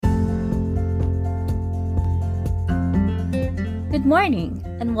Good morning,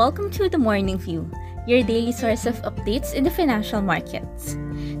 and welcome to the Morning View, your daily source of updates in the financial markets.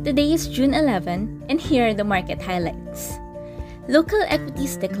 Today is June 11, and here are the market highlights. Local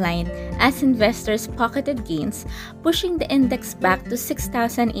equities declined as investors pocketed gains, pushing the index back to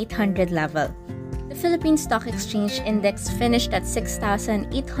 6,800 level. The Philippine Stock Exchange Index finished at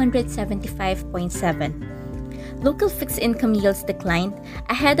 6,875.7. Local fixed income yields declined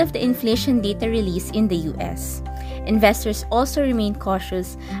ahead of the inflation data release in the US. Investors also remain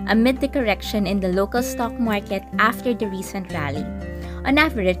cautious amid the correction in the local stock market after the recent rally. On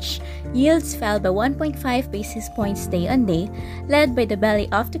average, yields fell by 1.5 basis points day on day, led by the belly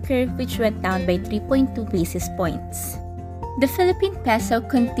of the curve, which went down by 3.2 basis points. The Philippine peso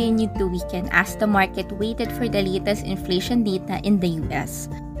continued to weaken as the market waited for the latest inflation data in the US.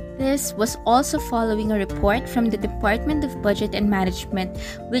 This was also following a report from the Department of Budget and Management,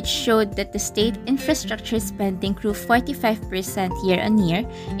 which showed that the state infrastructure spending grew 45% year-on-year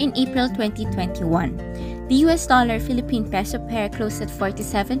in April 2021. The US dollar-Philippine peso pair closed at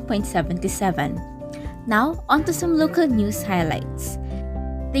 47.77. Now, onto some local news highlights.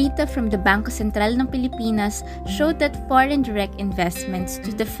 Data from the Bangko Sentral ng Pilipinas showed that foreign direct investments to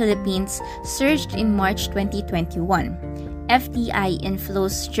the Philippines surged in March 2021. FDI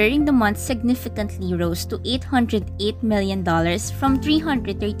inflows during the month significantly rose to $808 million from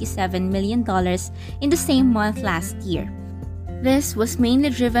 $337 million in the same month last year. This was mainly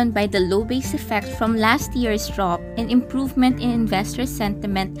driven by the low base effect from last year's drop and improvement in investor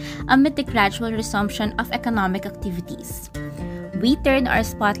sentiment amid the gradual resumption of economic activities. We turn our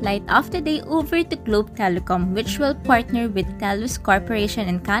spotlight of the day over to Globe Telecom, which will partner with TELUS Corporation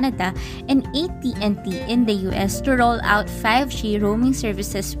in Canada and AT&T in the US to roll out 5G roaming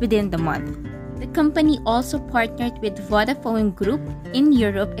services within the month. The company also partnered with Vodafone Group in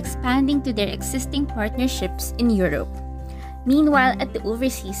Europe, expanding to their existing partnerships in Europe. Meanwhile, at the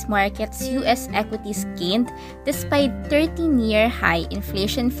overseas markets, US equities gained despite 13-year high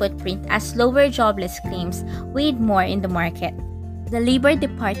inflation footprint as lower jobless claims weighed more in the market. The Labor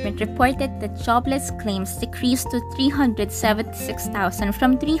Department reported that jobless claims decreased to 376,000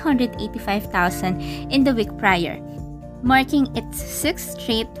 from 385,000 in the week prior, marking its sixth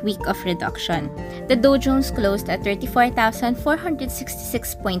straight week of reduction. The Dow Jones closed at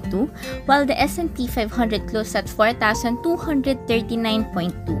 34,466.2, while the S&P 500 closed at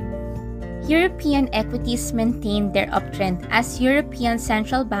 4,239.2. European equities maintained their uptrend as European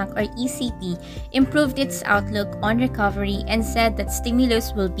Central Bank or ECB improved its outlook on recovery and said that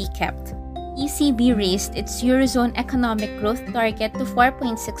stimulus will be kept. ECB raised its Eurozone economic growth target to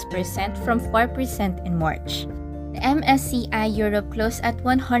 4.6% from 4% in March. The MSCI Europe closed at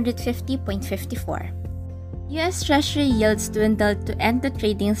 150.54. US Treasury yields dwindled to end the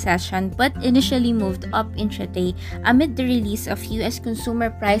trading session but initially moved up intraday amid the release of US Consumer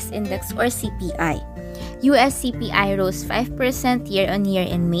Price Index or CPI. US CPI rose 5% year-on-year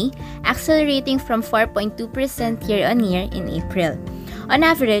in May, accelerating from 4.2% year-on-year in April. On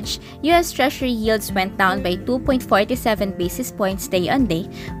average, US Treasury yields went down by 2.47 basis points day-on-day,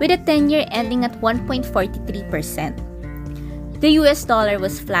 with a 10-year ending at 1.43%. The US dollar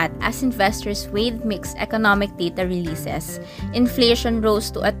was flat as investors weighed mixed economic data releases. Inflation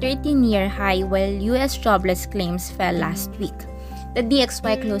rose to a 13-year high while US jobless claims fell last week. The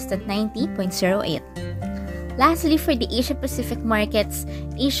DXY closed at 90.08. Lastly, for the Asia-Pacific markets,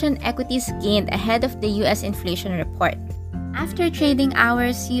 Asian equities gained ahead of the US inflation report. After trading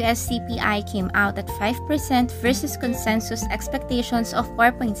hours, US CPI came out at 5% versus consensus expectations of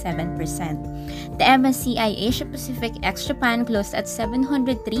 4.7%. The MSCI Asia Pacific ex-Japan closed at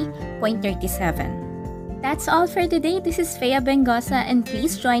 703.37. That's all for today. This is Fea Bengosa, and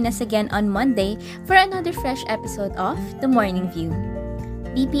please join us again on Monday for another fresh episode of The Morning View.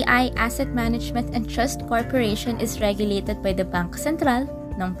 BPI Asset Management and Trust Corporation is regulated by the Bangko Sentral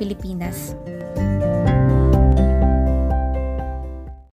ng Pilipinas.